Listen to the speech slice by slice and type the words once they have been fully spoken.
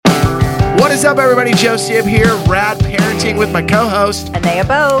What is up, everybody? Joe Sib here, Rad Parenting with my co-host. Anaya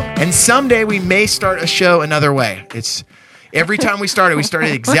Bo. And someday we may start a show another way. It's every time we started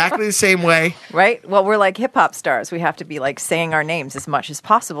exactly the same way. Right? Well, we're like hip-hop stars. We have to be like saying our names as much as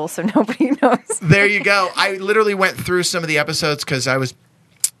possible so nobody knows. There you go. I literally went through some of the episodes because I was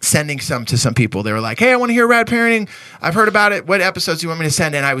sending some to some people. They were like, hey, I want to hear Rad Parenting. I've heard about it. What episodes do you want me to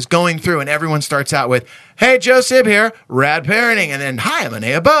send? And I was going through, and everyone starts out with, hey, Joe Sib here, Rad Parenting. And then, hi, I'm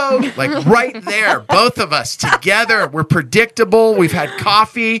Anaya Bo. Like right there, both of us together. We're predictable. We've had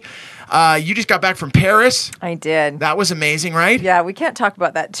coffee. You just got back from Paris. I did. That was amazing, right? Yeah, we can't talk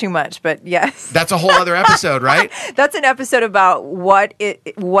about that too much, but yes. That's a whole other episode, right? That's an episode about what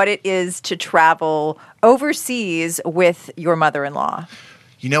it is to travel overseas with your mother-in-law.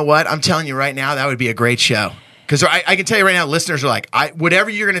 You know what? I'm telling you right now, that would be a great show. Because I can tell you right now, listeners are like, whatever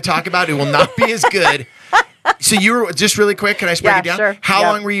you're going to talk about, it will not be as good. So you were, just really quick, can I just break it down? Sure. How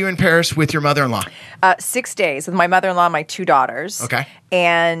long were you in Paris with your mother-in-law? 6 days with my mother-in-law and my two daughters. Okay.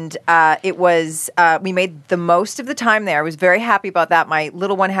 And it was, we made the most of the time there. I was very happy about that. My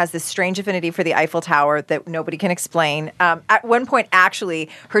little one has this strange affinity for the Eiffel Tower that nobody can explain. At one point, actually,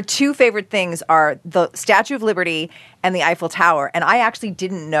 her two favorite things are the Statue of Liberty and the Eiffel Tower. And I actually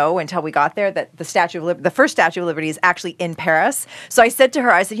didn't know until we got there that the first Statue of Liberty is actually in Paris. So I said to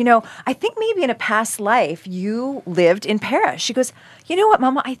her, I said, I think maybe in a past life you lived in Paris. She goes, you know what,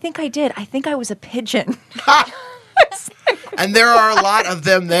 Mama? I think I did. I think I was a pigeon. And there are a lot of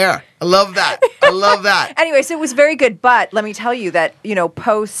them there. I love that. Anyway, so it was very good. But let me tell you that,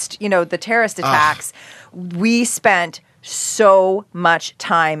 post, the terrorist attacks, we spent so much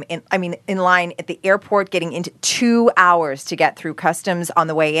time in line at the airport, getting into 2 hours to get through customs on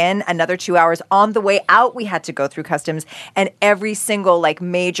the way in, another 2 hours on the way out. We had to go through customs, and every single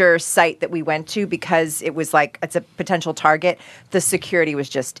major site that we went to, because it was it's a potential target, the security was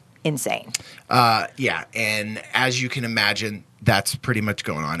just insane. Yeah. And as you can imagine, that's pretty much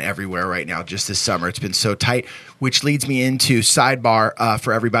going on everywhere right now. Just this summer, it's been so tight, which leads me into sidebar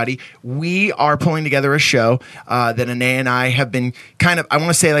for everybody. We are pulling together a show that Anaya and I have been I want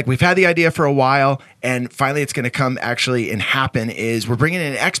to say we've had the idea for a while, and finally it's going to come actually and happen, is we're bringing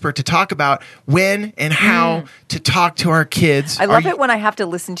in an expert to talk about when and how to talk to our kids. I love it when I have to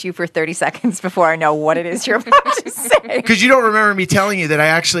listen to you for 30 seconds before I know what it is you're about to say. Because you don't remember me telling you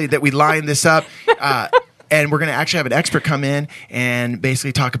that we lined this up. And we're going to actually have an expert come in and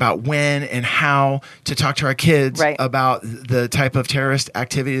basically talk about when and how to talk to our kids about the type of terrorist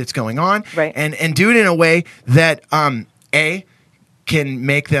activity that's going on. Right. And do it in a way that, can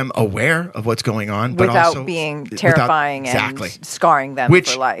make them aware of what's going on. But without also being terrifying and scarring them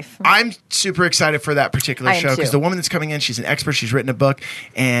for life. I'm super excited for that particular show because the woman that's coming in, she's an expert. She's written a book,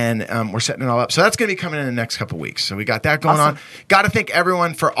 and we're setting it all up. So that's going to be coming in the next couple of weeks. So we got that going on. Got to thank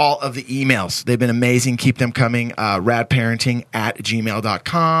everyone for all of the emails. They've been amazing. Keep them coming.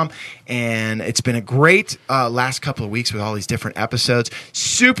 radparenting@gmail.com. And it's been a great last couple of weeks with all these different episodes.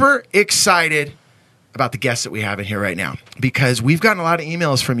 Super excited about the guests that we have in here right now, because we've gotten a lot of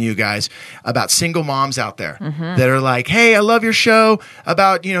emails from you guys about single moms out there that are like, hey, I love your show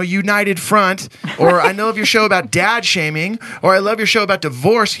about, United Front, or I love your show about dad shaming, or I love your show about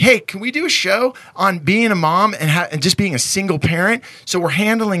divorce. Hey, can we do a show on being a mom and just being a single parent? So we're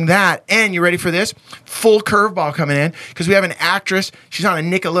handling that. And you ready for this? Full curveball coming in, because we have an actress. She's on a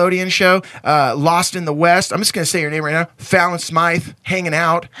Nickelodeon show, Lost in the West. I'm just going to say her name right now. Fallon Smythe, hanging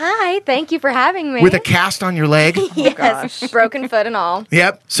out. Hi, thank you for having me. With a cast on your leg. Yes, broken foot and all.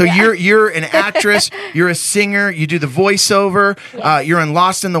 Yep. So you're an actress. You're a singer. You do the voiceover. Yes. You're in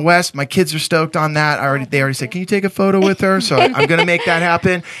Lost in the West. My kids are stoked on that. They already said, can you take a photo with her? So I'm going to make that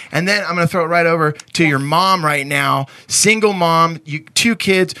happen. And then I'm going to throw it right over to your mom right now. Single mom. Two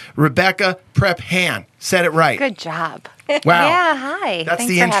kids. Rebecca Prep Han. Said it right. Good job. Wow. Yeah, hi. That's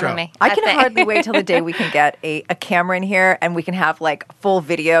Thanks the for intro. having me. I can hardly wait till the day we can get a camera in here and we can have full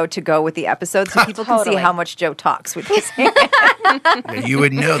video to go with the episode so people can see how much Joe talks with his hands. Yeah, you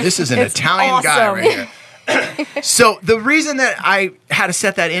would know this is an Italian guy right here. So the reason that I had to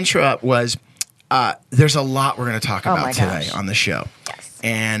set that intro up was there's a lot we're going to talk about today on the show. Yes.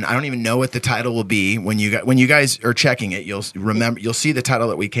 And I don't even know what the title will be when you guys are checking it. You'll see the title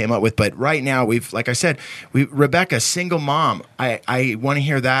that we came up with. But right now, like I said, Rebecca, single mom. I want to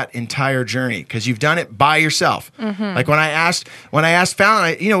hear that entire journey because you've done it by yourself. Mm-hmm. Like when I asked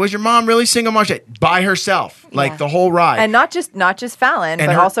Fallon, was your mom really single mom? She said, by herself, the whole ride, and not just Fallon,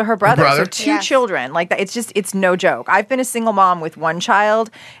 but also her brother. So two children. Like that, it's no joke. I've been a single mom with one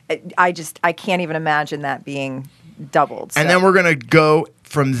child. I can't even imagine that being doubled. And then we're going to go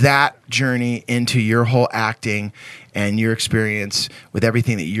from that journey into your whole acting and your experience with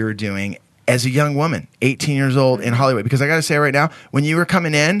everything that you're doing as a young woman, 18 years old in Hollywood? Because I got to say right now, when you were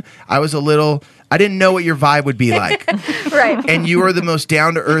coming in, I didn't know what your vibe would be like. Right. And you are the most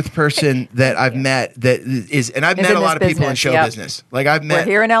down to earth person that I've met and I've met a lot of people in show business. Like I've met.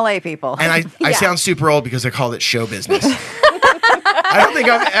 We're here in LA, people. And I sound super old because I called it show business. I don't think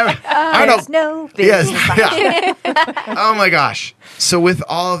I've ever. I don't know. No business. Yes. Yeah. Oh my gosh. So with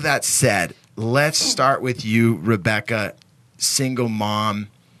all of that said, let's start with you, Rebecca, single mom.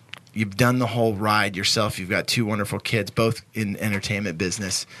 You've done the whole ride yourself. You've got 2 wonderful kids, both in entertainment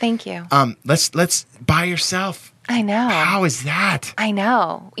business. Thank you. Let's by yourself. I know. How is that? I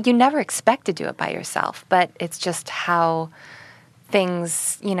know. You never expect to do it by yourself, but it's just how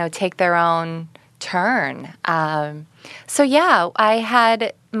things, take their own turn. So yeah, I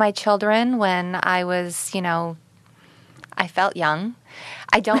had my children when I was, I felt young.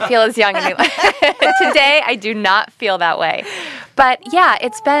 I don't feel as young anymore. Today, I do not feel that way. But yeah,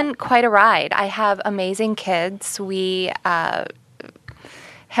 it's been quite a ride. I have amazing kids. We have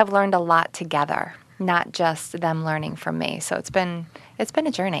learned a lot together, not just them learning from me. So it's been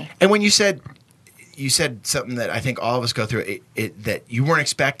a journey. And when you said something that I think all of us go through, that you weren't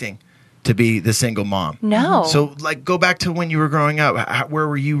expecting to be the single mom. No. So, go back to when you were growing up. Where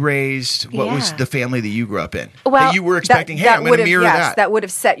were you raised? What was the family that you grew up in? Well, that you were expecting, I'm going to mirror that. That would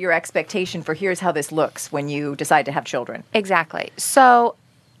have set your expectation for here's how this looks when you decide to have children. Exactly. So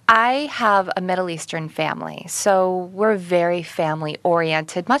I have a Middle Eastern family. So we're very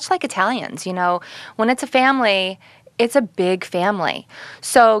family-oriented, much like Italians. When it's a family, it's a big family.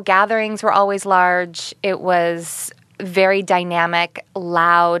 So gatherings were always large. It was very dynamic,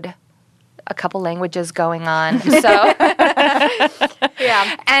 loud, a couple languages going on. So,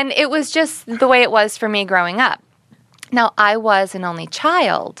 yeah. And it was just the way it was for me growing up. Now, I was an only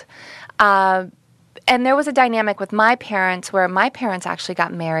child. And there was a dynamic with my parents where my parents actually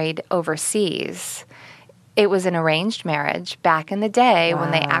got married overseas. It was an arranged marriage back in the day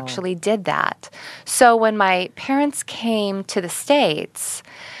when they actually did that. So when my parents came to the States,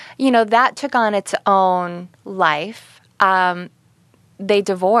 that took on its own life. They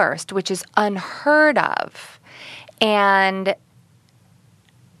divorced, which is unheard of. And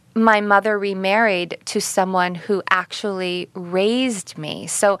my mother remarried to someone who actually raised me.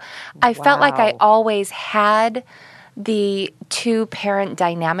 So I felt like I always had the 2-parent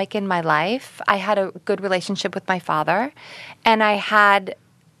dynamic in my life. I had a good relationship with my father, and I had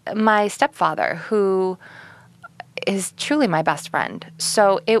my stepfather, who is truly my best friend.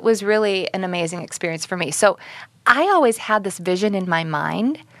 So it was really an amazing experience for me. So I always had this vision in my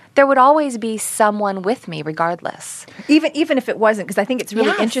mind. There would always be someone with me regardless. Even if it wasn't, because I think it's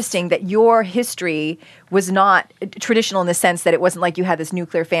really interesting that your history was not traditional in the sense that it wasn't like you had this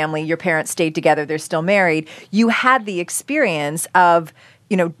nuclear family, your parents stayed together, they're still married. You had the experience of,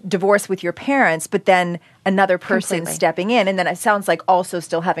 divorce with your parents, but then another person stepping in. And then it sounds like also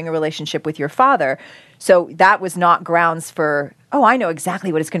still having a relationship with your father. So that was not grounds for, I know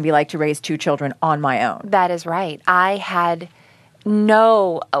exactly what it's going to be like to raise 2 children on my own. That is right. I had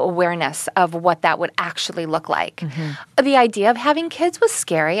no awareness of what that would actually look like. Mm-hmm. The idea of having kids was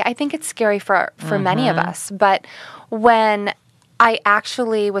scary. I think it's scary for many of us. But when I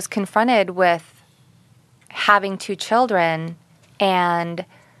actually was confronted with having 2 children and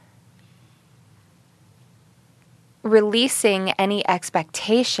releasing any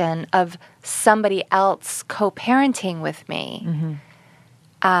expectation of somebody else co-parenting with me,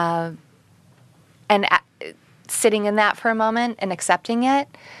 and sitting in that for a moment and accepting it,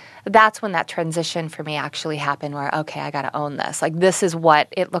 that's when that transition for me actually happened where, okay, I got to own this. Like, this is what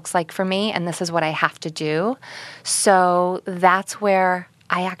it looks like for me, and this is what I have to do. So that's where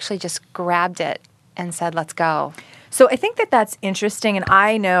I actually just grabbed it and said, let's go. So I think that's interesting, and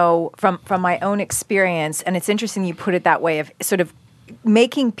I know from my own experience, and it's interesting you put it that way, of sort of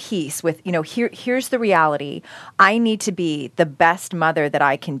making peace with, here's the reality. I need to be the best mother that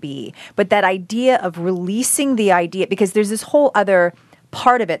I can be. But that idea of releasing the idea, because there's this whole other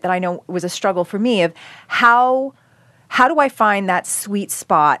part of it that I know was a struggle for me, of how do I find that sweet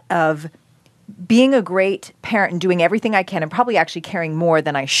spot of being a great parent and doing everything I can and probably actually caring more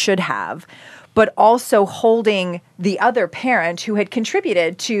than I should have, but also holding the other parent who had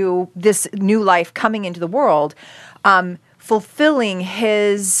contributed to this new life coming into the world, fulfilling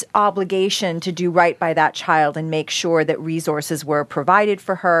his obligation to do right by that child and make sure that resources were provided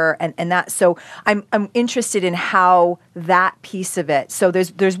for her, and that. So I'm interested in how that piece of it. So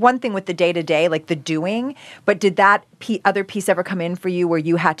there's one thing with the day-to-day, like the doing, but did that other piece ever come in for you where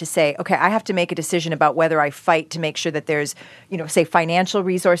you had to say, okay, I have to make a decision about whether I fight to make sure that there's, say financial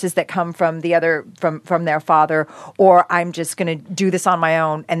resources that come from the other, from their father, or I'm just going to do this on my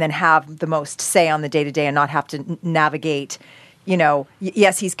own and then have the most say on the day-to-day and not have to navigate,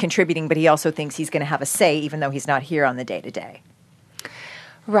 yes, he's contributing, but he also thinks he's going to have a say even though he's not here on the day-to-day.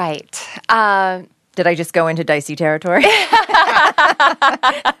 Right. Did I just go into dicey territory?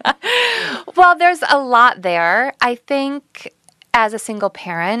 Well, there's a lot there. I think as a single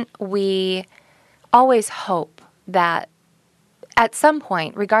parent, we always hope that at some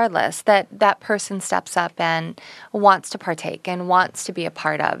point, regardless, that person steps up and wants to partake and wants to be a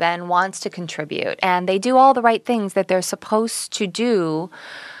part of and wants to contribute. And they do all the right things that they're supposed to do,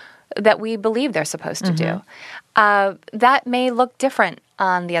 that we believe they're supposed to do. That may look different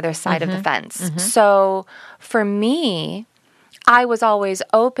on the other side of the fence. So for me, I was always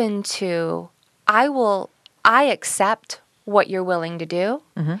open to, I accept what you're willing to do,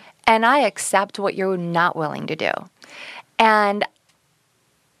 and I accept what you're not willing to do. And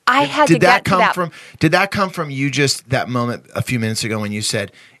I had to get to that. Did that come from you just that moment a few minutes ago when you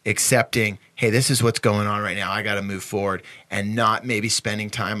said accepting, hey, this is what's going on right now, I got to move forward, and not maybe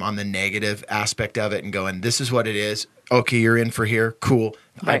spending time on the negative aspect of it and going, this is what it is. Okay, you're in for here. Cool.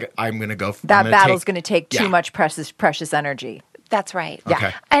 Right. I'm going to go. That battle's going to take too much precious energy. That's right. Yeah.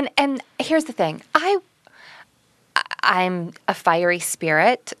 Okay. And here's the thing. I'm a fiery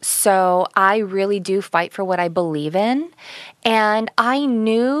spirit, so I really do fight for what I believe in. And I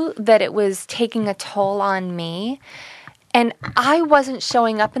knew that it was taking a toll on me. And I wasn't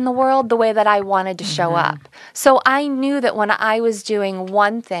showing up in the world the way that I wanted to show up. So I knew that when I was doing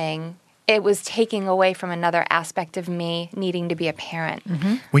one thing, it was taking away from another aspect of me needing to be a parent.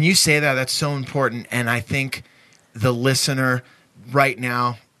 When you say that, that's so important. And I think the listener right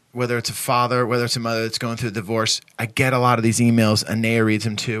now, whether it's a father, whether it's a mother that's going through a divorce, I get a lot of these emails, Anaya reads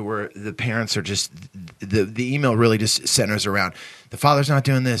them too, where the parents are just, the email really just centers around, the father's not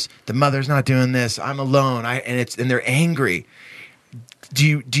doing this, the mother's not doing this, I'm alone, and they're angry.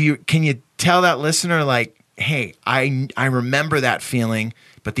 Can you tell that listener, like, hey, I remember that feeling,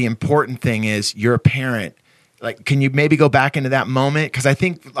 but the important thing is you're a parent. Like, can you maybe go back into that moment? Because I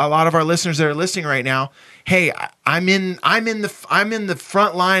think a lot of our listeners that are listening right now, hey, I'm in the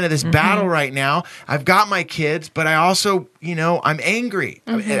front line of this battle right now. I've got my kids, but I also, I'm angry.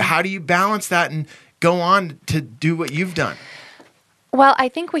 How do you balance that and go on to do what you've done? Well, I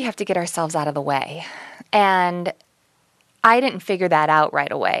think we have to get ourselves out of the way. And I didn't figure that out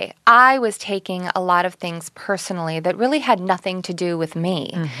right away. I was taking a lot of things personally that really had nothing to do with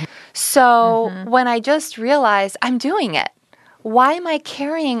me. So when I just realized I'm doing it, why am I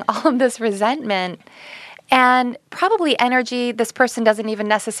carrying all of this resentment and probably energy this person doesn't even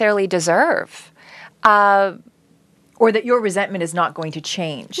necessarily deserve? Or that your resentment is not going to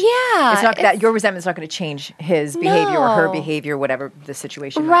change. Yeah. It's not that your resentment is not going to change his behavior or her behavior, whatever the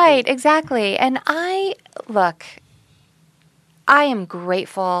situation might Right, exactly. And I am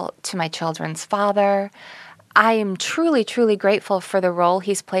grateful to my children's father. I am truly, truly grateful for the role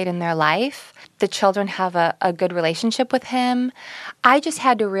he's played in their life. The children have a good relationship with him. I just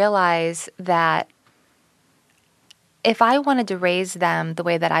had to realize that if I wanted to raise them the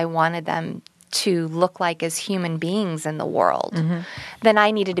way that I wanted them to look like as human beings in the world, then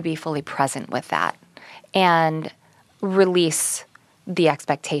I needed to be fully present with that and release the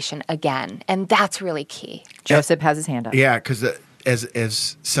expectation again. And that's really key. Joseph has his hand up. Yeah, because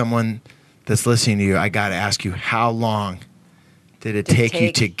as someone that's listening to you, I got to ask you, how long did it take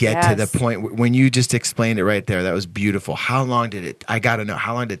you to get to the point when you just explained it right there? That was beautiful. How long did it? I got to know,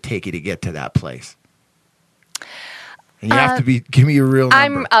 how long did it take you to get to that place? And you have to give me a real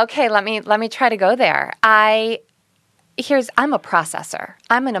number. Okay. Let me try to go there. I'm a processor.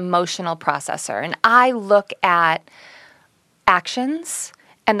 I'm an emotional processor, and I look at actions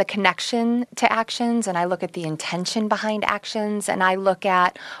and the connection to actions, and I look at the intention behind actions, and I look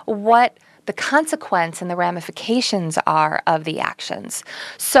at what the consequence and the ramifications are of the actions.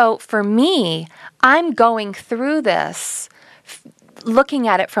 So for me, I'm going through this, looking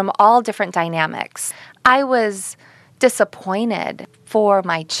at it from all different dynamics. I was disappointed for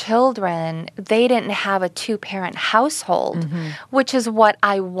my children. They didn't have a two-parent household, which is what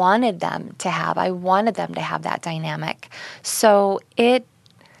I wanted them to have. I wanted them to have that dynamic. So it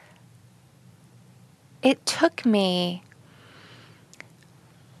took me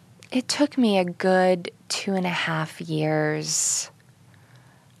a good 2.5 years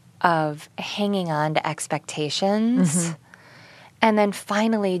of hanging on to expectations and then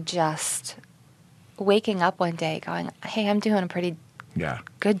finally just waking up one day going, hey, I'm doing a pretty Yeah.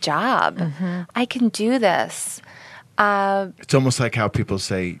 good job. I can do this. It's almost like how people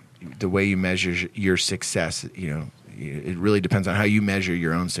say the way you measure your success, it really depends on how you measure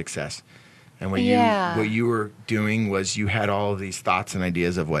your own success. And what you were doing was you had all of these thoughts and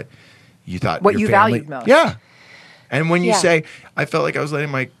ideas of what you thought What your you family, valued most. Yeah. And when you Yeah. say, I felt like I was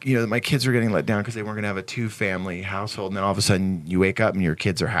letting my kids were getting let down because they weren't going to have a 2-family household. And then all of a sudden you wake up and your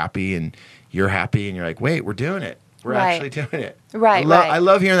kids are happy and you're happy and you're like, wait, we're doing it. We're Right. actually doing it. Right, I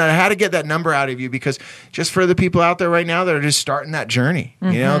love hearing that. I had to get that number out of you because just for the people out there right now that are just starting that journey,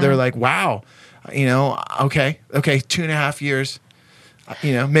 they're like, wow, okay, 2.5 years,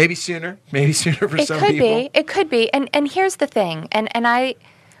 maybe sooner for It some could people. be. It could be. And here's the thing. And I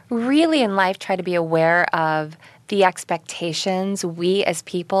really in life try to be aware of the expectations we as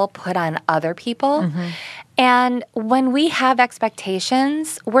people put on other people. And when we have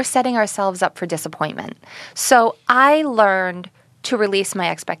expectations, we're setting ourselves up for disappointment. So I learned to release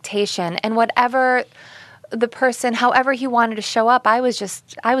my expectation, and whatever the person, however he wanted to show up, I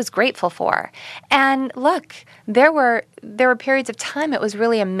was grateful for. And look, there were periods of time it was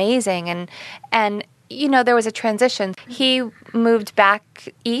really amazing, and there was a transition. He moved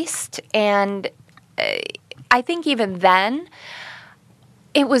back east, and I think even then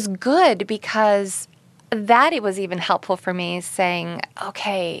it was good because that it was even helpful for me saying,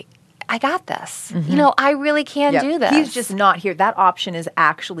 okay, I got this. I really can do this. He's just not here. That option is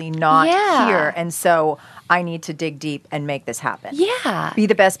actually not Yeah. here. And so I need to dig deep and make this happen. Yeah. Be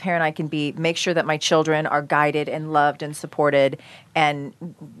the best parent I can be. Make sure that my children are guided and loved and supported. And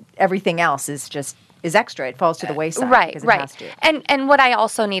everything else is extra. It falls to the wayside. Right, because it right. has to. And what I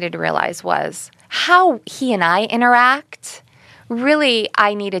also needed to realize was how he and I interact. Really,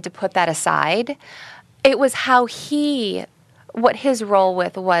 I needed to put that aside. It was what his role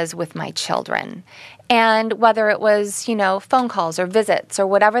was with my children. And whether it was, phone calls or visits or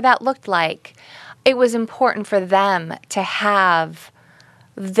whatever that looked like, it was important for them to have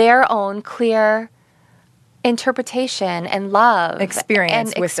their own clear interpretation and love.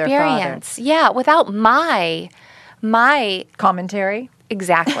 Experience with their father. Yeah, without my Commentary?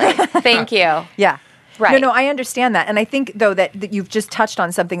 exactly. Thank you. Yeah. Right. No, I understand that. And I think, though, that you've just touched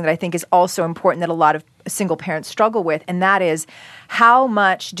on something that I think is also important that a lot of single parents struggle with, and that is how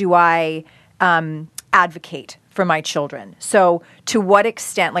much do I advocate for my children? So to what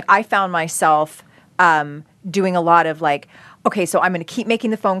extent, like I found myself doing a lot of okay, so I'm going to keep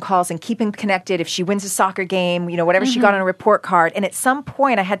making the phone calls and keep him connected. If she wins a soccer game, whatever she got on a report card. And at some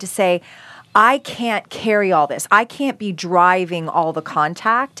point I had to say, I can't carry all this. I can't be driving all the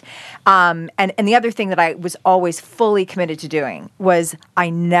contact. And the other thing that I was always fully committed to doing was I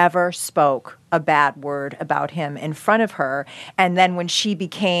never spoke a bad word about him in front of her. And then when she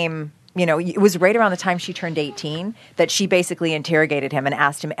became... it was right around the time she turned 18 that she basically interrogated him and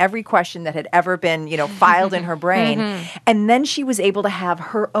asked him every question that had ever been, filed in her brain. And then she was able to have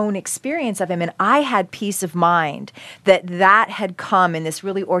her own experience of him. And I had peace of mind that had come in this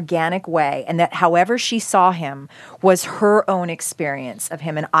really organic way, and that however she saw him was her own experience of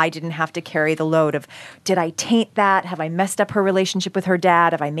him. And I didn't have to carry the load of, did I taint that? Have I messed up her relationship with her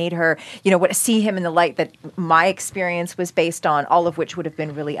dad? Have I made her, see him in the light that my experience was based on, all of which would have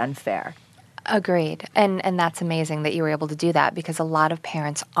been really unfair. Agreed. And that's amazing that you were able to do that because a lot of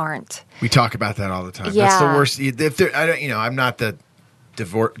parents aren't. We talk about that all the time. Yeah. That's the worst. I'm not the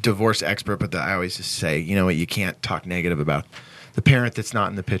divorce expert, but I always just say, you can't talk negative about the parent that's not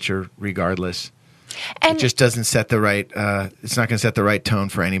in the picture regardless. And it just doesn't set the right, it's not going to set the right tone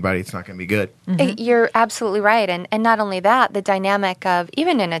for anybody. It's not going to be good. You're absolutely right. And not only that, the dynamic of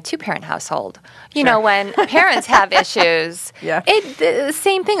even in a 2-parent household, when parents have issues, the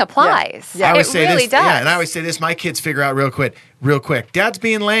same thing applies. Yeah. I always it say really this, does. Yeah, and I always say this, my kids figure out real quick, Dad's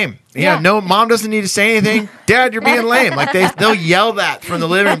being lame. Yeah. No, Mom doesn't need to say anything. Dad, you're being lame. Like they'll yell that from the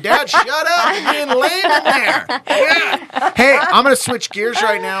living room. Dad, shut up. You're being lame in there. Yeah. Hey, I'm going to switch gears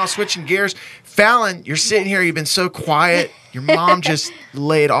right now. Switching gears. Fallon, you're sitting here. You've been so quiet. Your mom just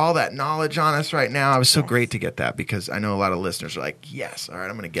laid all that knowledge on us right now. It was so great to get that because I know a lot of listeners are like, yes, all right,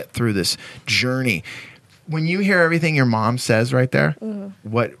 I'm going to get through this journey. When you hear everything your mom says right there,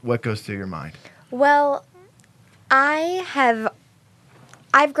 what goes through your mind? Well, I've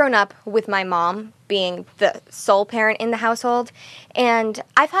grown up with my mom being the sole parent in the household, and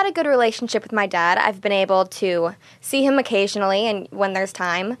I've had a good relationship with my dad. I've been able to see him occasionally and when there's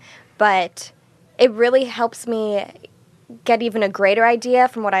time, but it really helps me get even a greater idea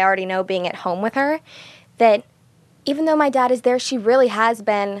from what I already know being at home with her, that even though my dad is there, she really has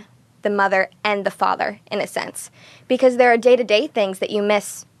been the mother and the father in a sense, because there are day-to-day things that you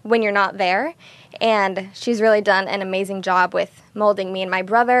miss when you're not there. And she's really done an amazing job with molding me and my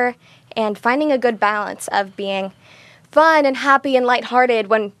brother and finding a good balance of being fun and happy and lighthearted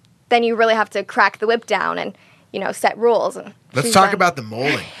when then you really have to crack the whip down and, set rules. And Let's talk about the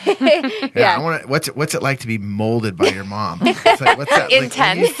molding. Yeah. I want to. What's it like to be molded by your mom? What's that?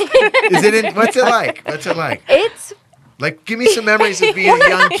 Intense. Is it? What's it like? What's it like? It's Like, give me some memories of being a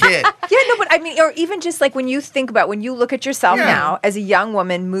young kid. Yeah, no, but I mean, or even just like when you look at yourself Yeah. now as a young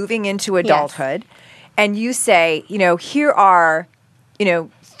woman moving into adulthood, and you say, here are,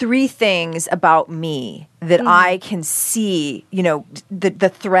 3 things about me that I can see,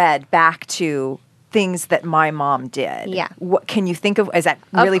 the thread back to things that my mom did. Yeah. What can you think of? Is that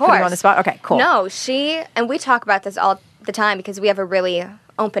really Of putting you on course. the spot? Okay, cool. No, and we talk about this all the time because we have a really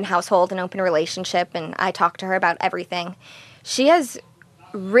open household and open relationship, and I talk to her about everything. She has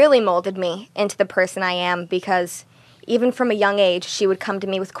really molded me into the person I am because even from a young age, she would come to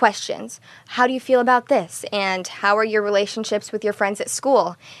me with questions. How do you feel about this? And how are your relationships with your friends at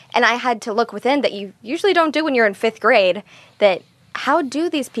school? And I had to look within that you usually don't do when you're in 5th grade, that how do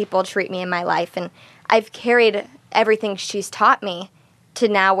these people treat me in my life? And I've carried everything she's taught me to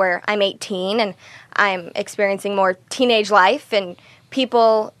now where I'm 18 and I'm experiencing more teenage life, and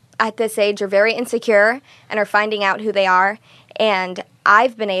people at this age are very insecure and are finding out who they are. And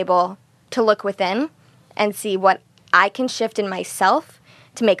I've been able to look within and see what I can shift in myself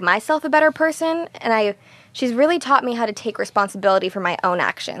to make myself a better person. And she's really taught me how to take responsibility for my own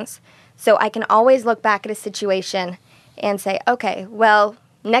actions. So I can always look back at a situation and say, okay, well,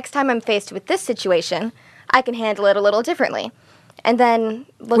 next time I'm faced with this situation, I can handle it a little differently. And then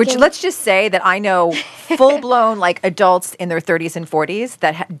Which, let's just say that I know full-blown like adults in their 30s and 40s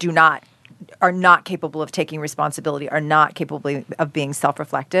that are not capable of taking responsibility, are not capable of being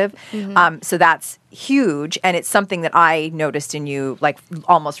self-reflective. So that's huge, and it's something that I noticed in you like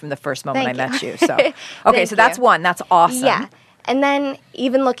almost from the first moment Thank I you. met you. So okay, Thank so that's you. one. That's awesome. Yeah. And then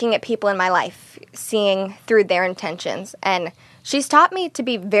even looking at people in my life, seeing through their intentions. And she's taught me to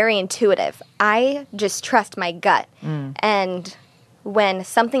be very intuitive. I just trust my gut. And when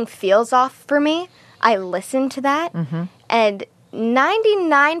something feels off for me, I listen to that. And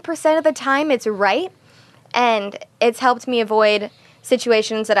 99% of the time it's right. And it's helped me avoid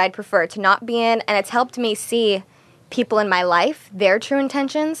situations that I'd prefer to not be in. And it's helped me see people in my life, their true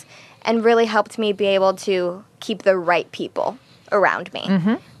intentions, and really helped me be able to keep the right people around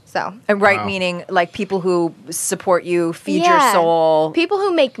me. So, And right Wow. meaning like people who support you, feed your yeah, soul. people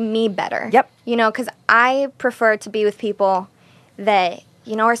who make me better. Yep. Because I prefer to be with people that,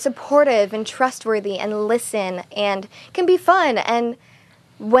 are supportive and trustworthy and listen and can be fun. And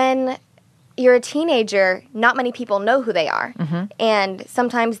when you're a teenager, not many people know who they are. And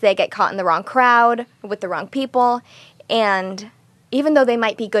sometimes they get caught in the wrong crowd with the wrong people. And even though they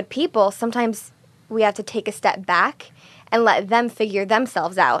might be good people, sometimes we have to take a step back and let them figure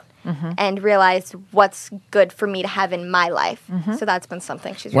themselves out and realize what's good for me to have in my life. So that's been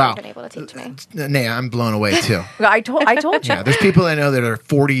something she's Wow. really been able to teach me. Naya, I'm blown away too. I told you. Yeah, there's people I know that are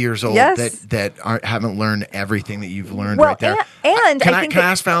 40 years old Yes. that haven't learned everything that you've learned Well, right there. and can I I, think can I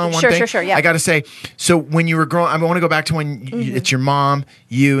that- ask Fallon one Sure, thing? sure, sure, yeah. I got to say, so when you were growing, I want to go back to when it's your mom,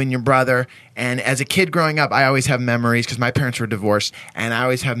 you, and your brother. And as a kid growing up, I always have memories because my parents were divorced, and I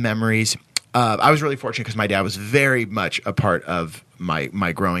always have memories. I was really fortunate because my dad was very much a part of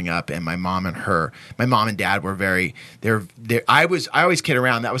my growing up, and my mom and dad were very. I always kid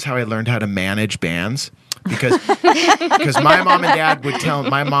around. That was how I learned how to manage bands. Because my mom and dad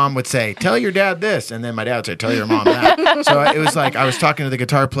my mom would say, tell your dad this, and then my dad would say, tell your mom that. So it was like I was talking to the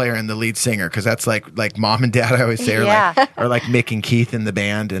guitar player and the lead singer, because that's like mom and dad, I always say, are like Mick and Keith in the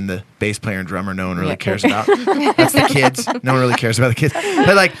band, and the bass player and drummer no one really cares about. That's the kids. No one really cares about the kids.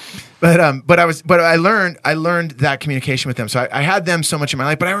 But I learned that communication with them. So I had them so much in my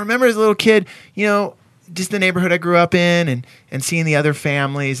life. But I remember as a little kid, just the neighborhood I grew up in, and seeing the other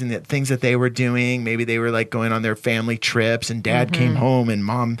families and the things that they were doing. Maybe they were like going on their family trips, and dad came home and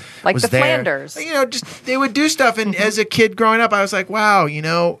mom Like was the there. Flanders. Just they would do stuff. And as a kid growing up, I was like, wow,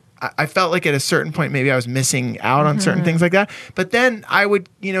 I felt like at a certain point maybe I was missing out on certain things like that. But then I would,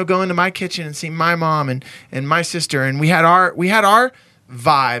 go into my kitchen and see my mom and my sister, and we had our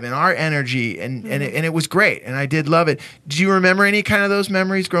vibe and our energy, and it was great, and I did love it. Do you remember any kind of those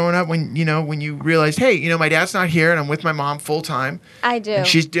memories growing up when you realized, hey, my dad's not here and I'm with my mom full time? I do. And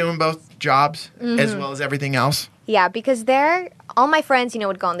she's doing both jobs as well as everything else. Yeah, because all my friends,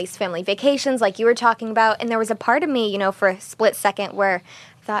 would go on these family vacations like you were talking about. And there was a part of me, for a split second where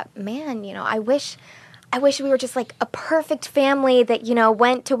I thought, man, I wish I wish we were just like a perfect family that,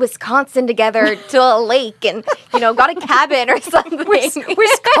 went to Wisconsin together to a lake and, got a cabin or something. Wisconsin?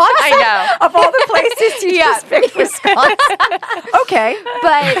 I know. Of all the places you just picked Wisconsin. Okay.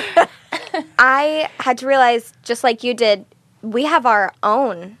 But I had to realize, just like you did, we have our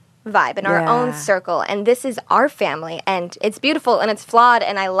own vibe and our own circle, and this is our family, and it's beautiful and it's flawed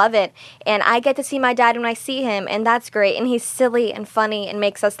and I love it, and I get to see my dad when I see him, and that's great, and he's silly and funny and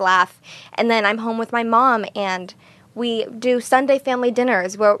makes us laugh. And then I'm home with my mom, and we do Sunday family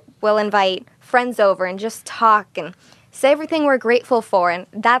dinners where we'll invite friends over and just talk and say everything we're grateful for, and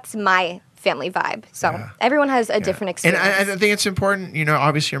that's my family vibe. So everyone has a different experience. And I think it's important,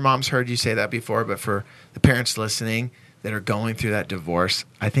 obviously your mom's heard you say that before, but for the parents listening that are going through that divorce,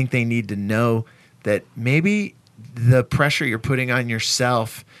 I think they need to know that maybe the pressure you're putting on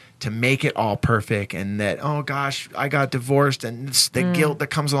yourself to make it all perfect, and that, oh gosh, I got divorced, and the guilt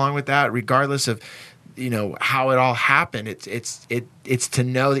that comes along with that, regardless of how it all happened. It's to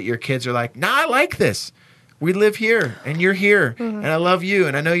know that your kids are like, nah, I like this. We live here, and you're here, and I love you,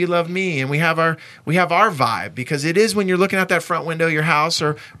 and I know you love me, and we have our vibe, because it is when you're looking out that front window of your house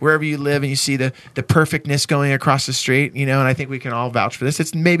or wherever you live, and you see the perfectness going across the street, and I think we can all vouch for this.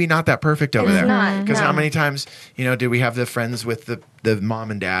 It's maybe not that perfect over there, because how many times did we have the friends with the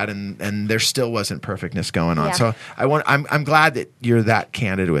mom and dad, and there still wasn't perfectness going on. So I'm glad that you're that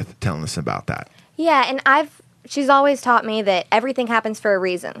candid with telling us about that. Yeah, and she's always taught me that everything happens for a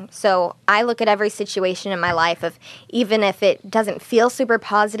reason. So I look at every situation in my life of, even if it doesn't feel super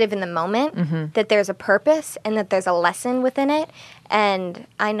positive in the moment, that there's a purpose and that there's a lesson within it. And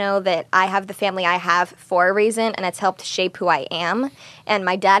I know that I have the family I have for a reason, and it's helped shape who I am. And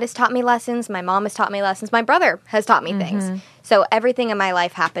my dad has taught me lessons. My mom has taught me lessons. My brother has taught me things. So everything in my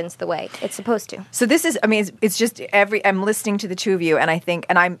life happens the way it's supposed to. So this is, it's just I'm listening to the two of you, and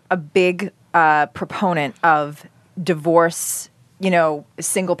and I'm a big proponent of divorce,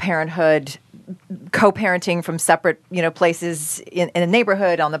 single parenthood, co-parenting from separate, places in a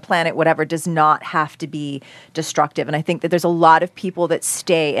neighborhood, on the planet, whatever, does not have to be destructive. And I think that there's a lot of people that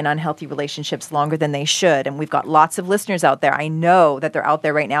stay in unhealthy relationships longer than they should. And we've got lots of listeners out there. I know that they're out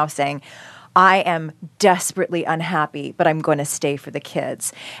there right now saying, I am desperately unhappy, but I'm going to stay for the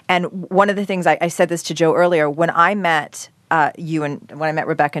kids. And one of the things, I said this to Joe earlier, when I met you and when I met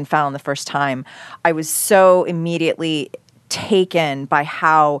Rebecca and Fallon the first time, I was so immediately taken by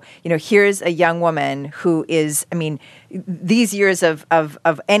how, here's a young woman who is, these years of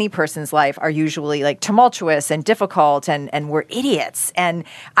any person's life are usually like tumultuous and difficult, and we're idiots. And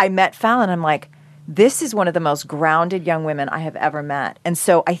I met Fallon, I'm like, this is one of the most grounded young women I have ever met. And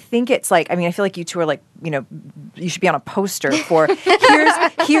so I think it's like, I feel like you two are like, you should be on a poster for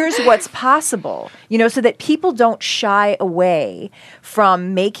here's what's possible, so that people don't shy away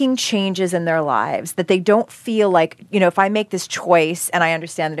from making changes in their lives, that they don't feel like, if I make this choice, and I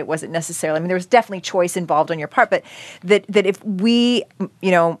understand that it wasn't necessarily, there was definitely choice involved on your part, but that if we,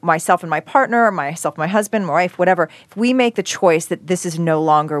 myself and my partner, or myself, my husband, my wife, whatever, if we make the choice that this is no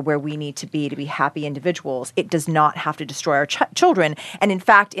longer where we need to be happy individuals, it does not have to destroy our children. And in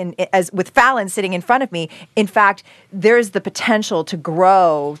fact, as with Fallon sitting in front of me, in fact, there's the potential to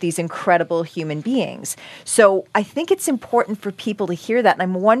grow these incredible human beings. So I think it's important for people to hear that. And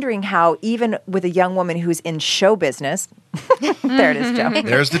I'm wondering how, even with a young woman who's in show business, there it is, Joe.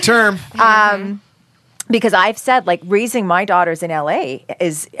 There's the term. Because I've said, like, raising my daughters in LA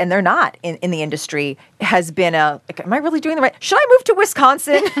and they're not in the industry, has been am I really doing the right? Should I move to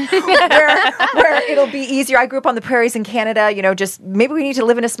Wisconsin where it'll be easier? I grew up on the prairies in Canada, just maybe we need to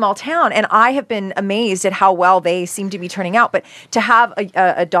live in a small town. And I have been amazed at how well they seem to be turning out. But to have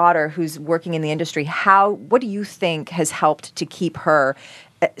a daughter who's working in the industry, what do you think has helped to keep her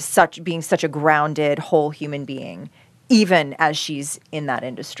being such a grounded, whole human being, even as she's in that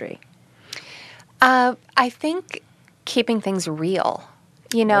industry? I think keeping things real,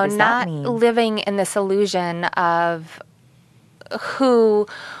 not living in this illusion of who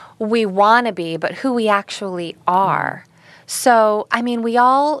we want to be, but who we actually are. So, we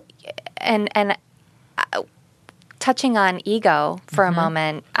all, and touching on ego for a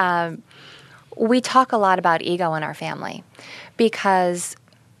moment, we talk a lot about ego in our family because,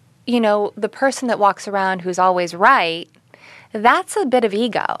 the person that walks around who's always right, that's a bit of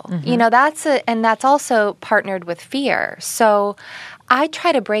ego, and that's also partnered with fear. So I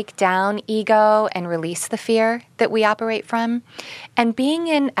try to break down ego and release the fear that we operate from. And being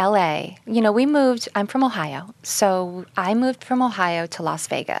in LA, I'm from Ohio. So I moved from Ohio to Las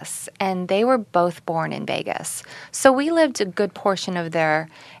Vegas, and they were both born in Vegas. So we lived a good portion of their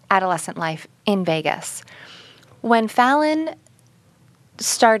adolescent life in Vegas. When Fallon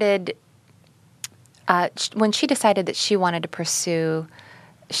started when she decided that she wanted to pursue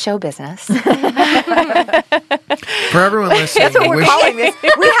show business. For everyone listening, That's what we're calling this.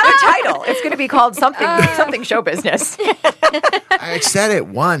 We have a title. It's going to be called something show business. I said it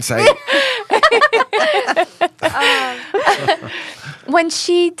once. When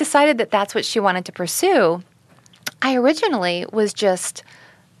she decided that that's what she wanted to pursue, I originally was just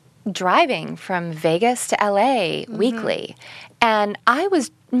driving from Vegas to LA weekly. And I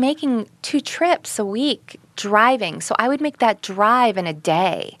was making 2 trips a week driving. So I would make that drive in a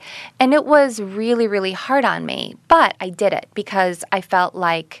day. And it was really, really hard on me. But I did it because I felt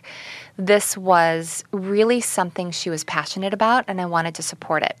like this was really something she was passionate about and I wanted to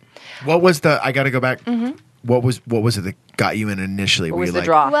support it. What was I got to go back. What was it that got you in initially? What Were was you the like,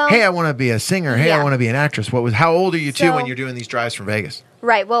 draw? Well- hey, I want to be a singer. Hey, I Yeah. want to be an actress. How old are you two So- when you're doing these drives from Vegas?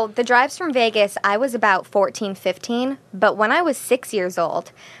 Right. Well, the drives from Vegas, I was about 14, 15. But when I was 6 years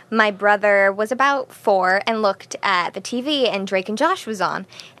old, my brother was about 4 and looked at the TV and Drake and Josh was on.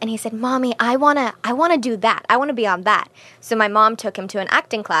 And he said, Mommy, I wanna do that. I want to be on that. So my mom took him to an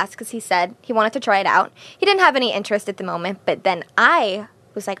acting class because he said he wanted to try it out. He didn't have any interest at the moment. But then I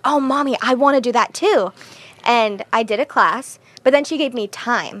was like, oh, Mommy, I want to do that too. And I did a class. But then she gave me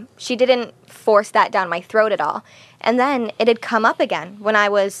time. She didn't force that down my throat at all. And then it had come up again when I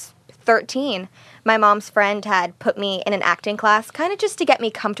was 13. My mom's friend had put me in an acting class, kind of just to get me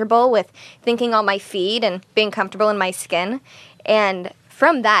comfortable with thinking on my feet and being comfortable in my skin. And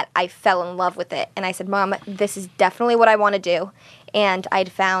from that, I fell in love with it. And I said, Mom, this is definitely what I want to do. And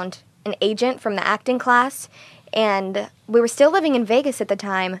I'd found an agent from the acting class. And we were still living in Vegas at the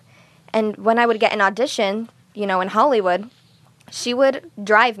time. And when I would get an audition, in Hollywood, she would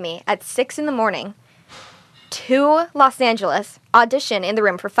drive me at 6 in the morning to Los Angeles, audition in the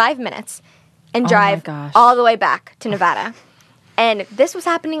room for 5 minutes, and drive gosh. all the way back to Nevada. And this was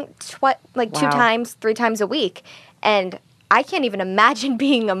happening 2 Wow. times, 3 times a week. And I can't even imagine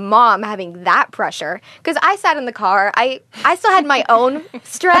being a mom having that pressure. Because I sat in the car. I still had my own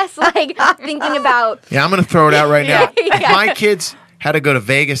stress, thinking about... Yeah, I'm going to throw it out right now. Yeah. If my kids had to go to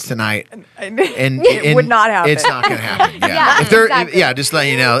Vegas tonight, and It would not happen. It's not going to happen. Yeah, Yeah, if they're exactly. just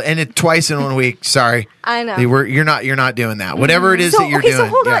letting you know, and twice in 1 week. Sorry, I know. You're not doing that. Whatever it is that you're okay, doing. so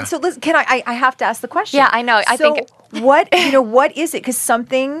hold yeah. on. So listen, can I have to ask the question? Yeah, I know. I So think- what is it? Because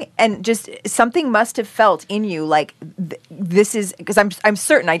something must have felt in you like this is because I'm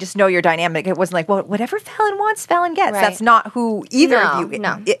certain. I just know your dynamic. It wasn't like, well, whatever Fallon wants, Fallon gets. Right. That's not who either of you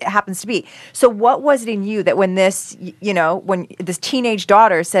it happens to be. So what was it in you that when this when this teenage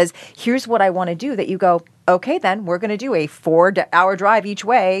daughter says, "Here's what I want to do," that you go, okay, then we're going to do a 4-hour drive each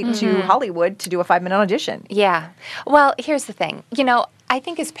way to Hollywood to do a 5-minute audition. Yeah. Well, here's the thing. I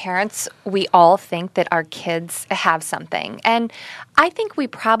think as parents, we all think that our kids have something. And I think we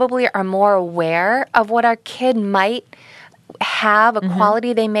probably are more aware of what our kid might have, a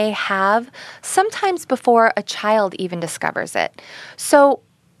quality they may have, sometimes before a child even discovers it. So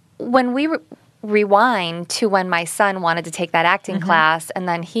when we rewind to when my son wanted to take that acting class, and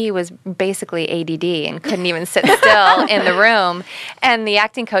then he was basically ADD and couldn't even sit still in the room. And the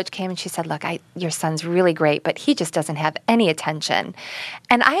acting coach came and she said, look, your son's really great, but he just doesn't have any attention.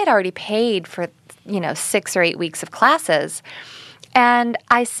 And I had already paid for, 6 or 8 weeks of classes. And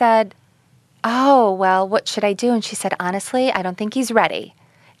I said, oh, well, what should I do? And she said, honestly, I don't think he's ready.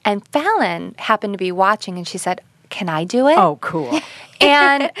 And Fallon happened to be watching and she said, can I do it? Oh, cool.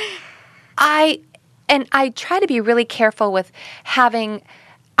 And I try to be really careful with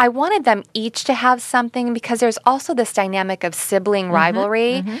I wanted them each to have something because there's also this dynamic of sibling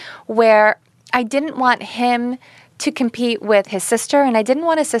rivalry where I didn't want him to compete with his sister and I didn't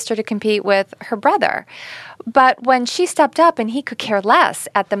want his sister to compete with her brother. But when she stepped up and he could care less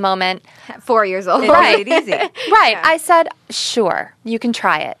at the moment, 4 years old. Right. Made it easy. right, I said, sure, you can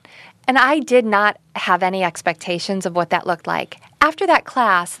try it. And I did not have any expectations of what that looked like. After that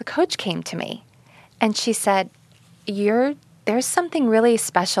class, the coach came to me and she said, there's something really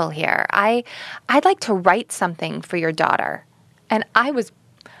special here. I'd like to write something for your daughter. And I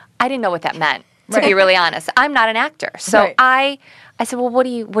didn't know what that meant, to be really honest. I'm not an actor. So Right. I said, well, what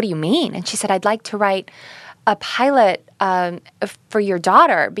do you mean? And she said, I'd like to write a pilot for your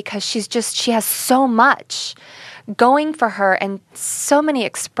daughter because she has so much going for her and so many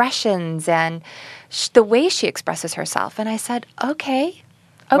expressions and the way she expresses herself. And I said, okay,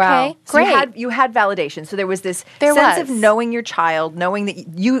 Wow. So great. you had validation. So there was this There sense was. of knowing your child, knowing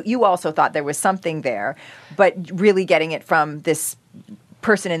that you also thought there was something there, but really getting it from this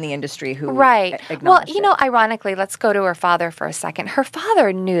person in the industry who Right. Well, acknowledged it. ironically, let's go to her father for a second. Her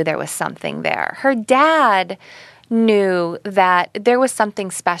father knew there was something there. Her dad knew that there was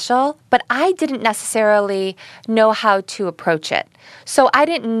something special, but I didn't necessarily know how to approach it. So I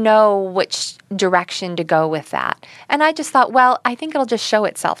didn't know which direction to go with that. And I just thought, well, I think it'll just show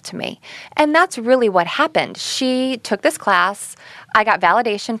itself to me. And that's really what happened. She took this class. I got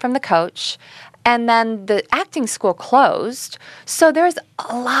validation from the coach. And then the acting school closed. So there's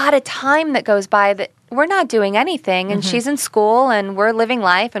a lot of time that goes by that we're not doing anything. And she's in school and we're living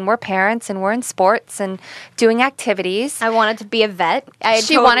life and we're parents and we're in sports and doing activities. I wanted to be a vet.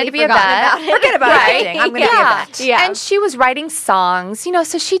 She wanted to be a vet. Forget about acting. I'm going to be a vet. Yeah. And she was writing songs,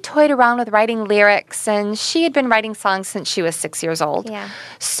 so she toyed around with writing lyrics, and she had been writing songs since she was 6 years old. Yeah.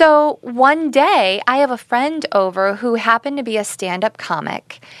 So one day, I have a friend over who happened to be a stand-up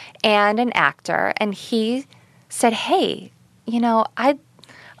comic and an actor, and he said, hey,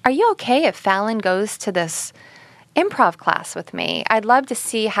 are you okay if Fallon goes to this improv class with me? I'd love to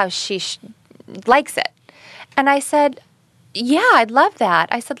see how she likes it. And I said, yeah, I'd love that.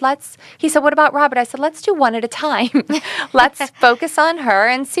 I said, he said, what about Robert? I said, let's do one at a time. Let's focus on her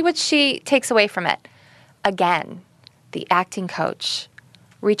and see what she takes away from it. Again, the acting coach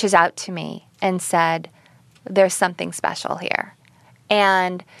reaches out to me and said, there's something special here.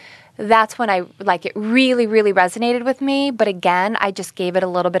 And that's when it really, really resonated with me. But again, I just gave it a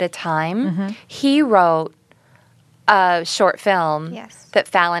little bit of time. He wrote a short film that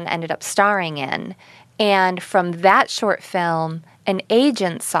Fallon ended up starring in. And from that short film, an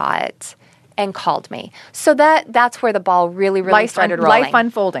agent saw it and called me. So that's where the ball really started rolling. Life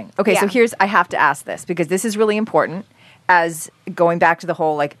unfolding. Okay, so I have to ask this because this is really important as going back to the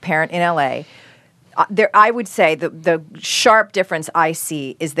whole parent in LA. I would say the sharp difference I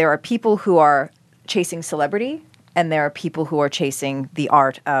see is there are people who are chasing celebrity and there are people who are chasing the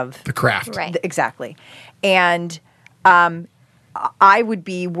art of the craft. Right. Exactly. And I would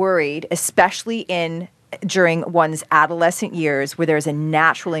be worried, especially during one's adolescent years where there's a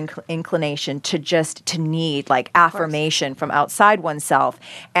natural inclination to need affirmation from outside oneself,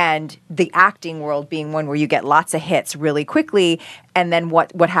 and the acting world being one where you get lots of hits really quickly, and then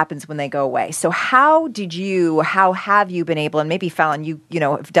what happens when they go away. So how have you been able, and maybe Fallon, you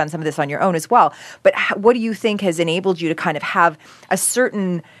have done some of this on your own as well, but what do you think has enabled you to kind of have a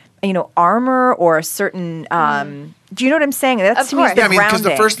certain armor or a certain do you know what I'm saying? That's to me is the grounding. Because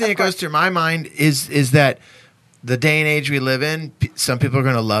the first thing that goes through my mind is that the day and age we live in, some people are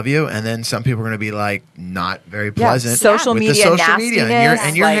going to love you, and then some people are going to be not very pleasant. Social with media, the social media,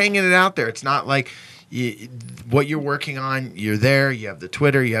 and you're like, hanging it out there. It's not like what you're working on. You're there. You have the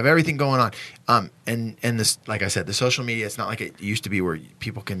Twitter. You have everything going on. And this, like I said, the social media. It's not like it used to be where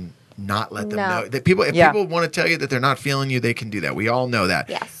people can not let them know that people. If people want to tell you that they're not feeling you, they can do that. We all know that.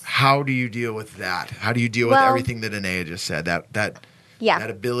 Yes. How do you deal with that? How do you deal with everything that Anaya just said? That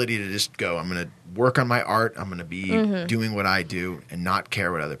ability to just go, I'm going to work on my art. I'm going to be doing what I do and not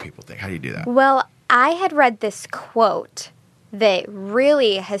care what other people think. How do you do that? Well, I had read this quote that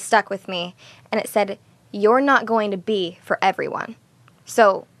really has stuck with me, and it said, "You're not going to be for everyone."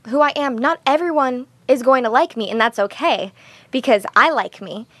 So who I am, not everyone is going to like me, and that's okay because I like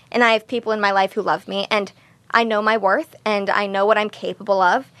me, and I have people in my life who love me, and I know my worth, and I know what I'm capable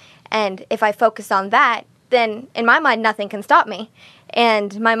of, and if I focus on that, then in my mind, nothing can stop me.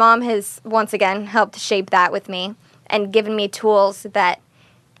 And my mom has, once again, helped shape that with me and given me tools that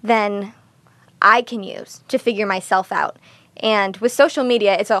then I can use to figure myself out. And with social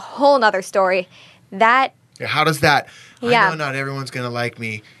media, it's a whole nother story. How does that? Yeah. I know not everyone's going to like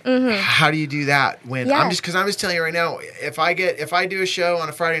me. How do you do that? When I'm just telling you right now, if I do a show on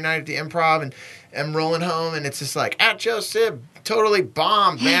a Friday night at the Improv and I'm rolling home and it's just at Joe Sib, totally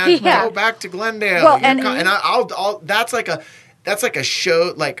bombed, man. Go back to Glendale. Well, I'll that's like a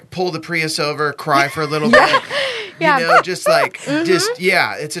show, pull the Prius over, cry for a little bit. It's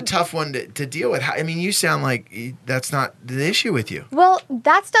a tough one to deal with. I mean, you sound like that's not the issue with you. Well,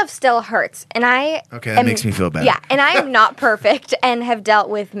 that stuff still hurts. And that makes me feel better. Yeah, and I am not perfect and have dealt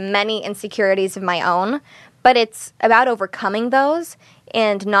with many insecurities of my own, but it's about overcoming those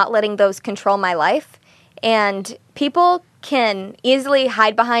and not letting those control my life. And people can easily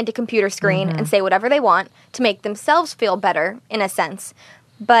hide behind a computer screen and say whatever they want to make themselves feel better, in a sense.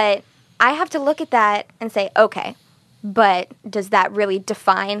 But I have to look at that and say, okay, but does that really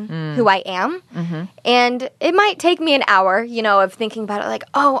define who I am? And it might take me an hour, of thinking about it,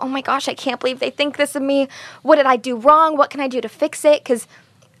 oh my gosh, I can't believe they think this of me. What did I do wrong? What can I do to fix it? Because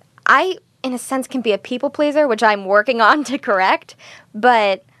I, in a sense, can be a people pleaser, which I'm working on to correct.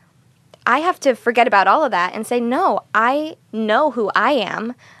 But I have to forget about all of that and say, no, I know who I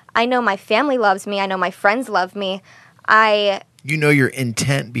am. I know my family loves me. I know my friends love me. I You know your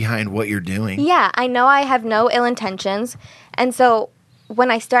intent behind what you're doing. Yeah, I know I have no ill intentions. And so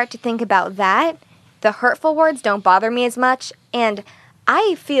when I start to think about that, the hurtful words don't bother me as much. And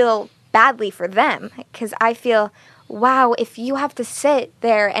I feel badly for them because I feel, wow, if you have to sit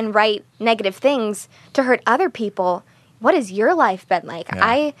there and write negative things to hurt other people, what has your life been like?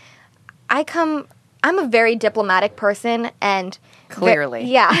 Yeah. I'm a very diplomatic person, and Clearly.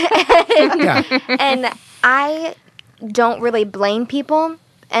 yeah. Yeah. And I don't really blame people.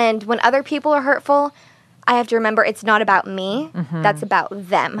 And when other people are hurtful, I have to remember it's not about me. That's about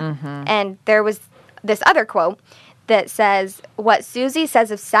them. And there was this other quote that says, what Susie says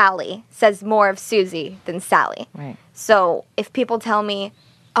of Sally says more of Susie than Sally. Right. So if people tell me,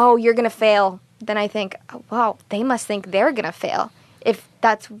 oh, you're going to fail, then I think, oh, wow, they must think they're going to fail if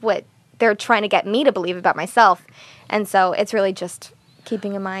that's what they're trying to get me to believe about myself. And so it's really just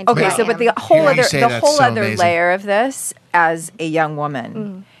keeping in mind. Okay, who I so but am. the whole Hearing you other say the that's whole so other amazing. layer of this as a young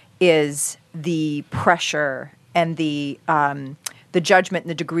woman is the pressure and the judgment and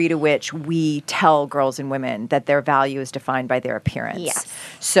the degree to which we tell girls and women that their value is defined by their appearance. Yes.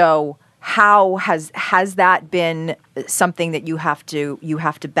 So how has that been something that you have to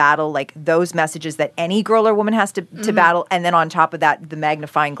battle, like those messages that any girl or woman has to battle, and then on top of that, the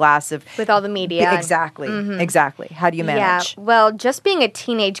magnifying glass of with all the media. Exactly. How do you manage? Yeah, well, just being a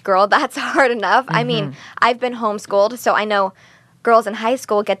teenage girl, that's hard enough. I mean, I've been homeschooled, so I know girls in high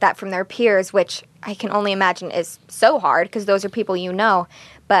school get that from their peers, which I can only imagine is so hard because those are people you know.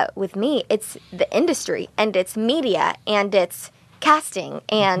 But with me, it's the industry, and it's media, and it's casting,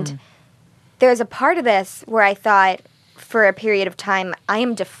 and there's a part of this where I thought for a period of time, I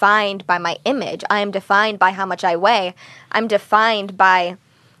am defined by my image. I am defined by how much I weigh. I'm defined by,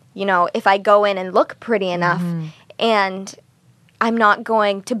 if I go in and look pretty enough. And I'm not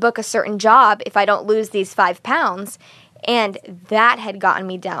going to book a certain job if I don't lose these 5 pounds. And that had gotten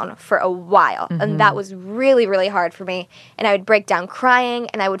me down for a while. And that was really, really hard for me. And I would break down crying,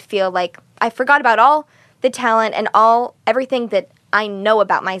 and I would feel like I forgot about all the talent and everything that I know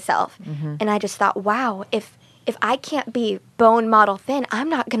about myself. And I just thought, wow, if I can't be bone model thin, I'm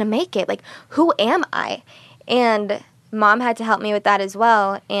not going to make it. Like, who am I? And Mom had to help me with that as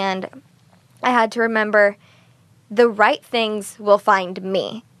well. And I had to remember the right things will find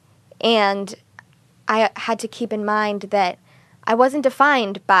me. And I had to keep in mind that I wasn't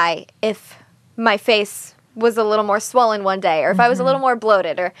defined by if my face was a little more swollen one day or if I was a little more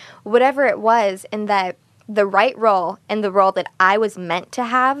bloated or whatever it was, and that the right role and the role that I was meant to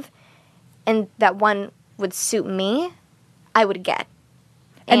have and that one would suit me, I would get.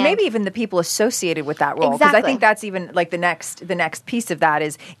 And maybe even the people associated with that role. Because I Exactly. think that's even like the next piece of that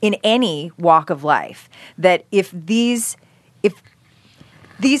is in any walk of life, that if these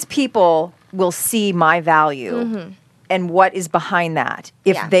people will see my value and what is behind that,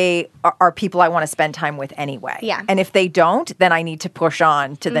 if they are people I want to spend time with anyway. Yeah. And if they don't, then I need to push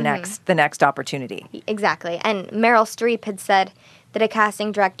on to the next opportunity. Exactly. And Meryl Streep had said that a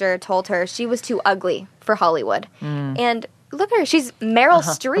casting director told her she was too ugly for Hollywood. And look at her. She's Meryl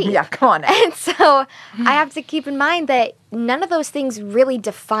Streep. Yeah, come on now. And so I have to keep in mind that none of those things really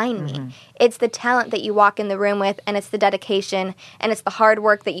define me. It's the talent that you walk in the room with, and it's the dedication, and it's the hard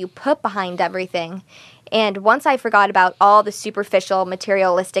work that you put behind everything. And once I forgot about all the superficial,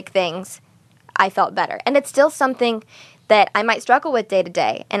 materialistic things, I felt better. And it's still something that I might struggle with day to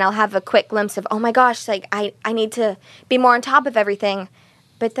day. And I'll have a quick glimpse of, oh my gosh, like I need to be more on top of everything.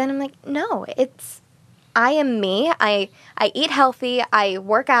 But then I'm like, no, I am me. I eat healthy. I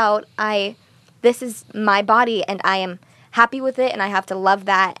work out. This is my body, and I am happy with it, and I have to love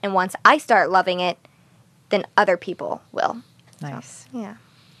that. And once I start loving it, then other people will. Nice. Yeah.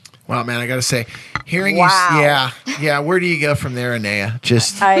 Wow, man, I got to say, hearing Wow. yeah. Where do you go from there, Anea?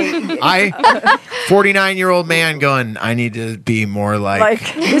 Just I 49-year-old man going, I need to be more like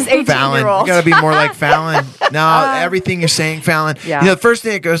this 18-year-old. Fallon. You got to be more like Fallon. No, everything you're saying, Fallon. Yeah. The first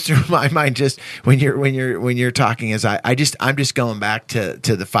thing that goes through my mind just when you're talking is I'm just going back to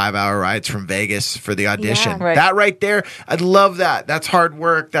the 5-hour rides from Vegas for the audition. Yeah. Right. That right there, I'd love that. That's hard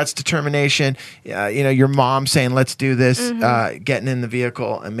work. That's determination. Your mom saying, "Let's do this," getting in the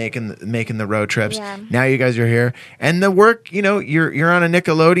vehicle and making the road trips. Yeah. Now you guys are here, and the work. You're on a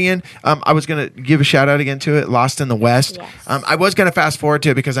Nickelodeon. I was gonna give a shout out again to it, Lost in the West. Yes. I was gonna fast forward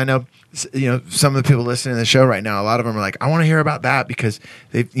to it because I know some of the people listening to the show right now. A lot of them are like, I want to hear about that because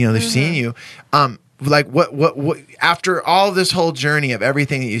they've seen you. Like what after all this whole journey of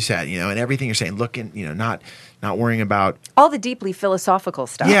everything that you said, and everything you're saying, looking, not not worrying about. All the deeply philosophical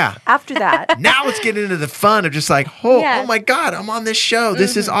stuff. Yeah. After that. Now let's get into the fun of just like, oh Yeah. my God, I'm on this show.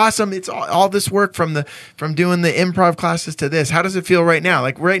 This is awesome. It's all this work from doing the improv classes to this. How does it feel right now?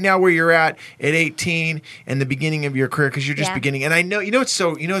 Like right now where you're at 18 and the beginning of your career, because you're just Yeah. beginning. And I know, it's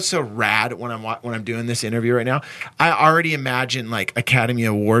so rad when I'm doing this interview right now. I already imagine like Academy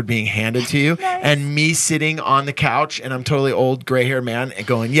Award being handed to you and me sitting on the couch and I'm totally old gray haired man and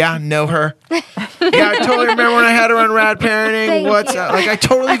going, yeah, know her. Yeah, I totally remember when I had her on Rad Parenting. Thank What's you. up? Like I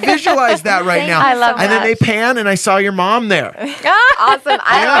totally visualized that right Thank now. you I love so And then they much. pan and I saw your mom there. Awesome.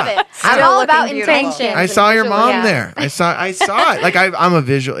 I Yeah. love it. I'm Still all looking about beautiful. intentions. I saw your mom Yeah. there. I saw it. Like I'm a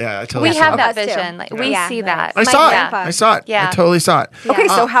visual. Yeah, I totally We saw have it. that Us too. vision. Like, we Yeah. see that. I My saw grandpa. it. I saw it. Yeah. I totally saw it. Okay,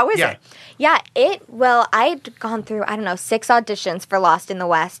 so how is yeah. it? Yeah, I'd gone through, 6 auditions for Lost in the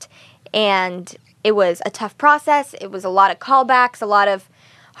West, and it was a tough process. It was a lot of callbacks, a lot of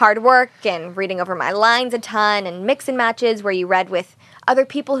hard work, and reading over my lines a ton, and mix and matches where you read with other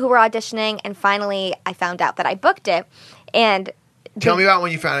people who were auditioning, and finally I found out that I booked it, and Tell me about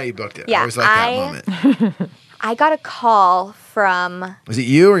when you found out you booked it. I Yeah, always like that moment. I got a call from, Was it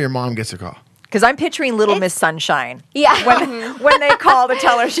you or your mom gets a call? Because I'm picturing Little Miss Sunshine. yeah. When they call to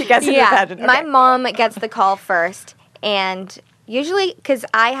tell her she gets into Yeah, bed. my mom gets the call first, and usually because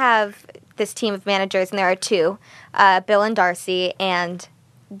I have this team of managers, and there are two, Bill and Darcy, and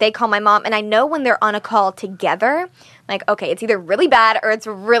they call my mom, and I know when they're on a call together, like, okay, it's either really bad or it's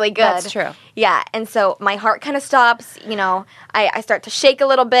really good. That's true. Yeah, and so my heart kind of stops, I start to shake a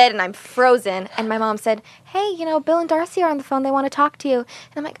little bit, and I'm frozen, and my mom said, hey, Bill and Darcy are on the phone, they want to talk to you, and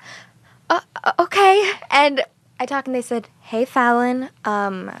I'm like, okay, and I talked and they said, hey, Fallon,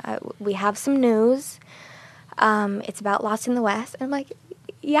 we have some news. It's about Lost in the West. And I'm like,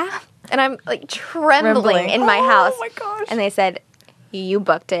 yeah. And I'm like trembling in my house. Oh my gosh. And they said, you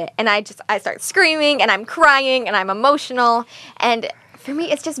booked it. And I start screaming and I'm crying and I'm emotional. And for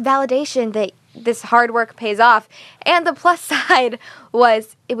me, it's just validation that this hard work pays off. And the plus side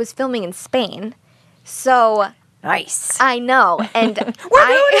was it was filming in Spain. So Nice. I know. And We're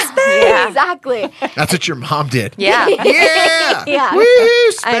going to Spain. Yeah, exactly. That's what your mom did. Yeah. Yeah. Yeah. Woo,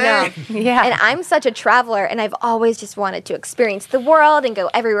 I know. Spain. Yeah. And I'm such a traveler, and I've always just wanted to experience the world and go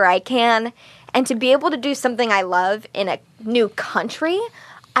everywhere I can. And to be able to do something I love in a new country,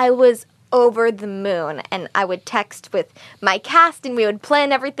 I was over the moon. And I would text with my cast, and we would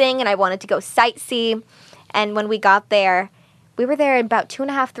plan everything, and I wanted to go sightsee. And when we got there, we were there in about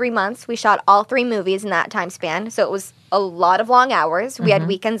 2.5, 3 months. We shot all 3 movies in that time span, so it was a lot of long hours. We had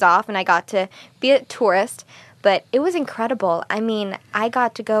weekends off, and I got to be a tourist. But it was incredible. I mean, I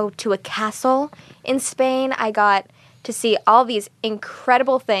got to go to a castle in Spain. I got to see all these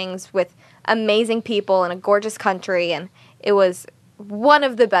incredible things with amazing people in a gorgeous country, and it was one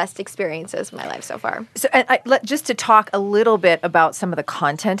of the best experiences of my life so far. So, just to talk a little bit about some of the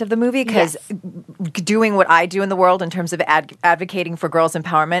content of the movie, because doing what I do in the world in terms of advocating for girls'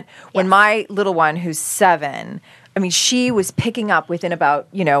 empowerment, when Yes. my little one, who's 7, I mean, she was picking up within about,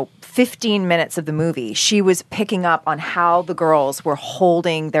 15 minutes of the movie. She was picking up on how the girls were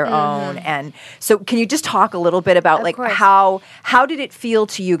holding their own. And so can you just talk a little bit about Of course. how did it feel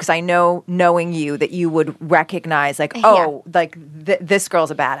to you? Because I know, knowing you, that you would recognize this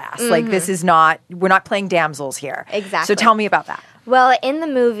girl's a badass. Like, this is not, we're not playing damsels here. Exactly. So tell me about that. Well, in the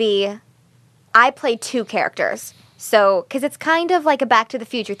movie, I play 2 characters. So, because it's kind of like a Back to the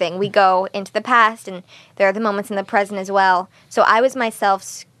Future thing. We go into the past, and there are the moments in the present as well. So I was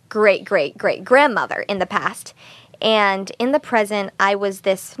myself's great-great-great-grandmother in the past. And in the present, I was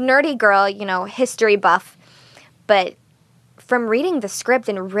this nerdy girl, history buff. But from reading the script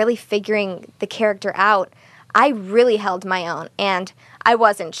and really figuring the character out, I really held my own. And I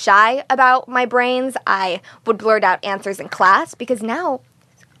wasn't shy about my brains. I would blurt out answers in class because now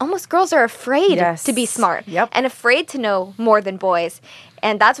almost girls are afraid Yes. to be smart Yep. and afraid to know more than boys.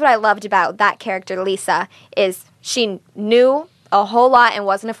 And that's what I loved about that character, Lisa, is she knew a whole lot and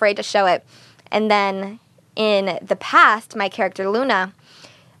wasn't afraid to show it. And then in the past, my character, Luna,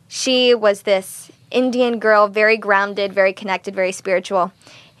 she was this Indian girl, very grounded, very connected, very spiritual.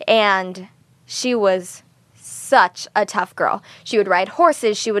 And she was such a tough girl. She would ride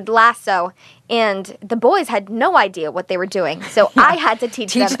horses, she would lasso, and the boys had no idea what they were doing. So I had to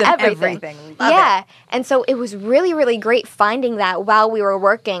teach them everything. Love Yeah. And so it was really, really great finding that while we were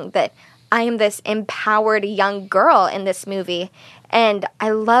working, that I am this empowered young girl in this movie. And I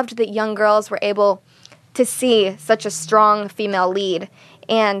loved that young girls were able to see such a strong female lead.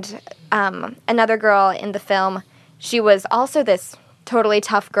 And another girl in the film, she was also this totally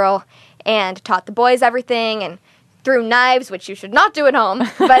tough girl and taught the boys everything and threw knives, which you should not do at home.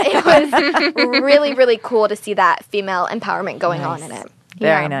 But it was really, really cool to see that female empowerment going on in it.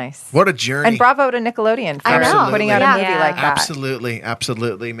 Very nice. What a journey. And bravo to Nickelodeon for I know. putting out a movie like that.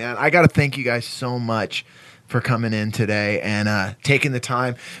 Absolutely, man. I got to thank you guys so much for coming in today and taking the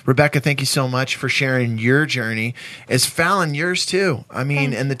time. Rebecca, thank you so much for sharing your journey. As Fallon, yours too. I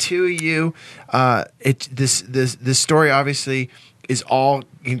mean, and the two of you, this story obviously is all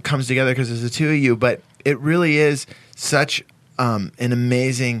it comes together because there's the two of you, but it really is such an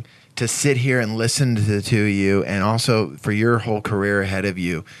amazing to sit here and listen to the two of you, and also for your whole career ahead of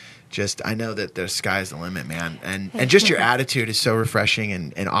you. Just, I know that the sky's the limit, man. And just your attitude is so refreshing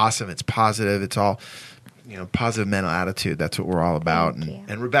and awesome. It's positive. It's all, positive mental attitude. That's what we're all about.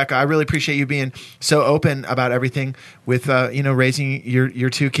 And Rebecca, I really appreciate you being so open about everything with, raising your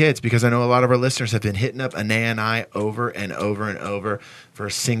two kids, because I know a lot of our listeners have been hitting up Anaya and I over and over and over for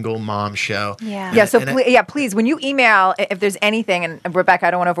a single mom show. Yeah. Yeah. So please, when you email, if there's anything, and Rebecca,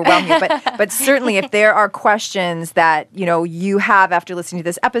 I don't want to overwhelm you, but certainly if there are questions that you have after listening to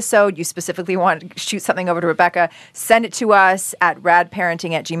this episode, you specifically want to shoot something over to Rebecca, send it to us at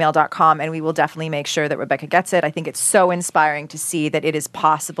radparenting@gmail.com, and we will definitely make sure that Rebecca gets it. I think it's so inspiring to see that it is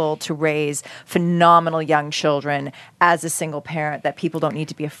possible to raise phenomenal young children as a single parent. That people don't need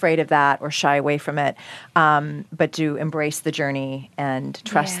to be afraid of that or shy away from it, but to embrace the journey and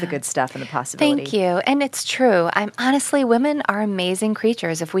trust the good stuff and the possibility. Thank you. And it's true. Honestly, women are amazing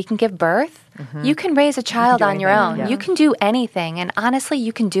creatures. If we can give birth, you can raise a child on your own. Yeah. You can do anything. And honestly,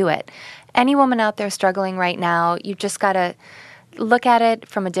 you can do it. Any woman out there struggling right now, you've just got to look at it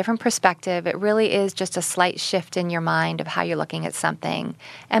from a different perspective. It really is just a slight shift in your mind of how you're looking at something.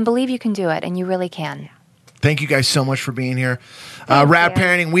 And believe you can do it, and you really can. Thank you guys so much for being here. Rad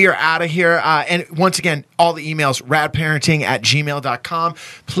Parenting, we are out of here. And once again, all the emails, radparenting@gmail.com.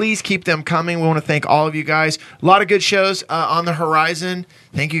 Please keep them coming. We want to thank all of you guys. A lot of good shows on the horizon.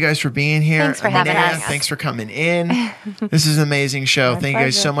 Thank you guys for being here. Thanks for having us. Thanks for coming in. This is an amazing show. Thank you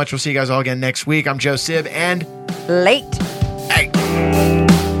guys so much. We'll see you guys all again next week. I'm Joe Sib and Late. hey.